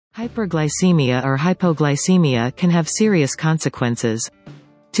Hyperglycemia or hypoglycemia can have serious consequences.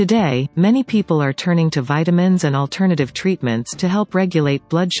 Today, many people are turning to vitamins and alternative treatments to help regulate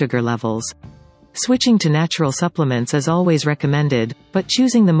blood sugar levels. Switching to natural supplements is always recommended, but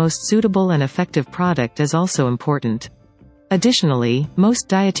choosing the most suitable and effective product is also important. Additionally, most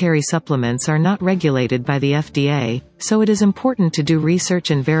dietary supplements are not regulated by the FDA, so it is important to do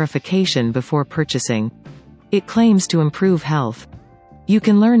research and verification before purchasing. It claims to improve health. You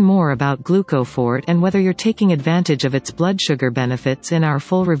can learn more about Glucofort and whether you're taking advantage of its blood sugar benefits in our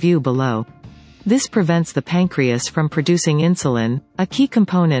full review below. This prevents the pancreas from producing insulin, a key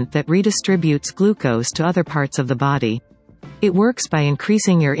component that redistributes glucose to other parts of the body. It works by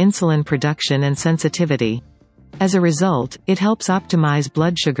increasing your insulin production and sensitivity. As a result, it helps optimize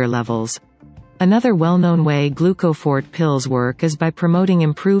blood sugar levels. Another well-known way Glucofort pills work is by promoting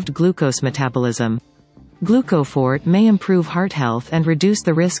improved glucose metabolism. Glucofort may improve heart health and reduce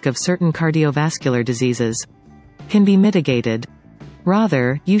the risk of certain cardiovascular diseases. Can be mitigated.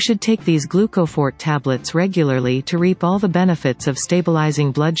 Rather, you should take these Glucofort tablets regularly to reap all the benefits of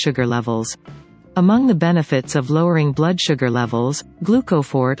stabilizing blood sugar levels. Among the benefits of lowering blood sugar levels,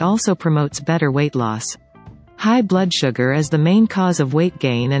 Glucofort also promotes better weight loss. High blood sugar is the main cause of weight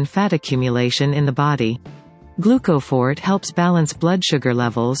gain and fat accumulation in the body. Glucofort helps balance blood sugar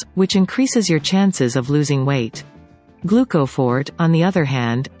levels, which increases your chances of losing weight. Glucofort, on the other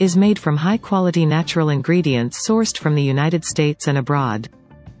hand, is made from high-quality natural ingredients sourced from the United States and abroad.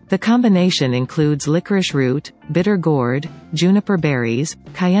 The combination includes licorice root, bitter gourd, juniper berries,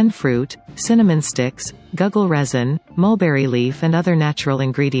 cayenne fruit, cinnamon sticks, guggul resin, mulberry leaf and other natural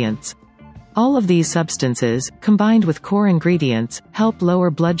ingredients. All of these substances, combined with core ingredients, help lower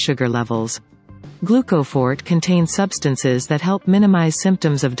blood sugar levels. Glucofort contains substances that help minimize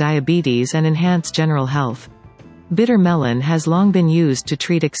symptoms of diabetes and enhance general health. Bitter melon has long been used to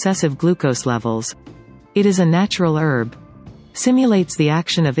treat excessive glucose levels. It is a natural herb. Simulates the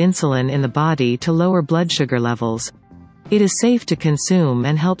action of insulin in the body to lower blood sugar levels. It is safe to consume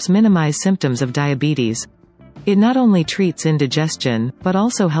and helps minimize symptoms of diabetes. It not only treats indigestion, but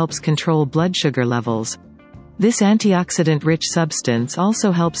also helps control blood sugar levels. This antioxidant-rich substance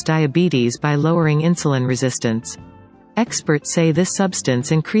also helps diabetes by lowering insulin resistance. Experts say this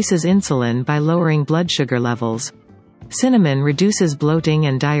substance increases insulin by lowering blood sugar levels. Cinnamon reduces bloating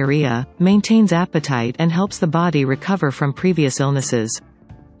and diarrhea, maintains appetite and helps the body recover from previous illnesses.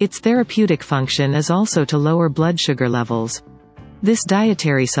 Its therapeutic function is also to lower blood sugar levels. This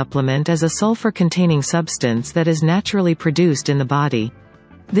dietary supplement is a sulfur-containing substance that is naturally produced in the body.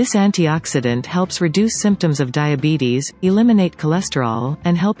 This antioxidant helps reduce symptoms of diabetes, eliminate cholesterol,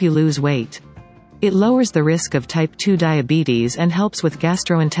 and help you lose weight. It lowers the risk of type 2 diabetes and helps with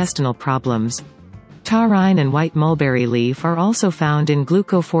gastrointestinal problems. Taurine and white mulberry leaf are also found in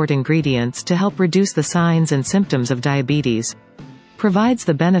Glucofort ingredients to help reduce the signs and symptoms of diabetes. Provides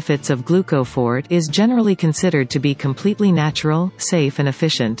the benefits of Glucofort is generally considered to be completely natural, safe and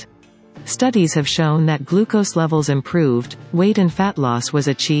efficient. Studies have shown that glucose levels improved, weight and fat loss was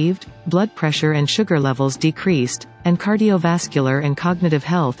achieved, blood pressure and sugar levels decreased, and cardiovascular and cognitive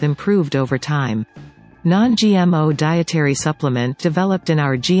health improved over time. Non-GMO dietary supplement developed in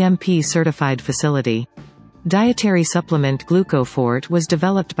our GMP-certified facility. Dietary supplement Glucofort was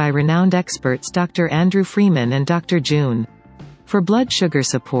developed by renowned experts Dr. Andrew Freeman and Dr. June. For blood sugar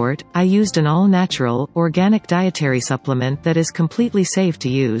support, I used an all-natural, organic dietary supplement that is completely safe to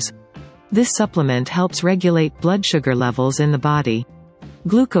use. This supplement helps regulate blood sugar levels in the body.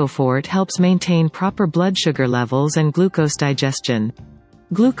 Glucofort helps maintain proper blood sugar levels and glucose digestion.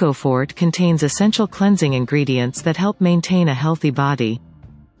 Glucofort contains essential cleansing ingredients that help maintain a healthy body.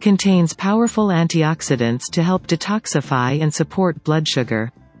 Contains powerful antioxidants to help detoxify and support blood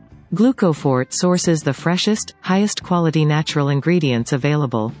sugar. Glucofort sources the freshest, highest quality natural ingredients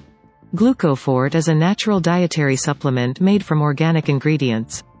available. Glucofort is a natural dietary supplement made from organic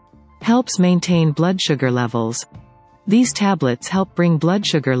ingredients. Helps maintain blood sugar levels. These tablets help bring blood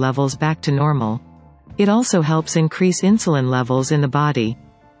sugar levels back to normal. It also helps increase insulin levels in the body.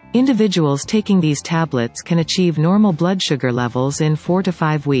 Individuals taking these tablets can achieve normal blood sugar levels in 4 to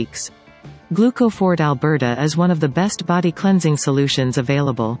 5 weeks. Glucofort Alberta is one of the best body cleansing solutions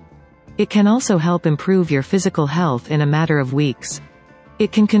available. It can also help improve your physical health in a matter of weeks.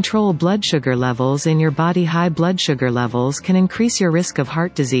 It can control blood sugar levels in your body. High blood sugar levels can increase your risk of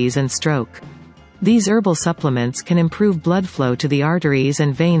heart disease and stroke. These herbal supplements can improve blood flow to the arteries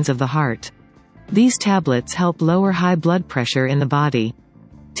and veins of the heart. These tablets help lower high blood pressure in the body.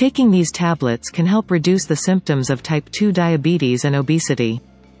 Taking these tablets can help reduce the symptoms of type 2 diabetes and obesity.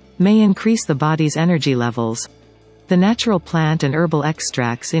 May increase the body's energy levels. The natural plant and herbal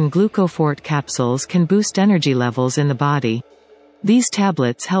extracts in Glucofort capsules can boost energy levels in the body. These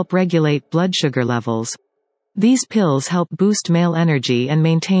tablets help regulate blood sugar levels. These pills help boost male energy and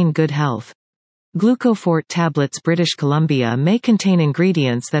maintain good health. Glucofort tablets British Columbia may contain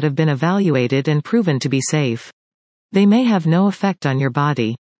ingredients that have been evaluated and proven to be safe. They may have no effect on your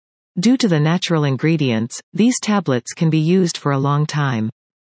body. Due to the natural ingredients, these tablets can be used for a long time.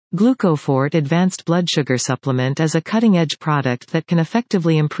 Glucofort Advanced Blood Sugar Supplement is a cutting-edge product that can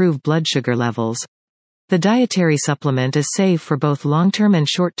effectively improve blood sugar levels. The dietary supplement is safe for both long-term and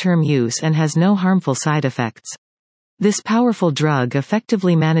short-term use and has no harmful side effects. This powerful drug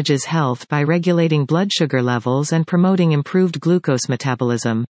effectively manages health by regulating blood sugar levels and promoting improved glucose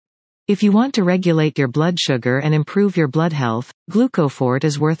metabolism. If you want to regulate your blood sugar and improve your blood health, Glucofort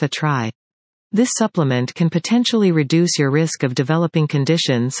is worth a try. This supplement can potentially reduce your risk of developing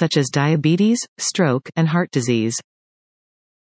conditions such as diabetes, stroke, and heart disease.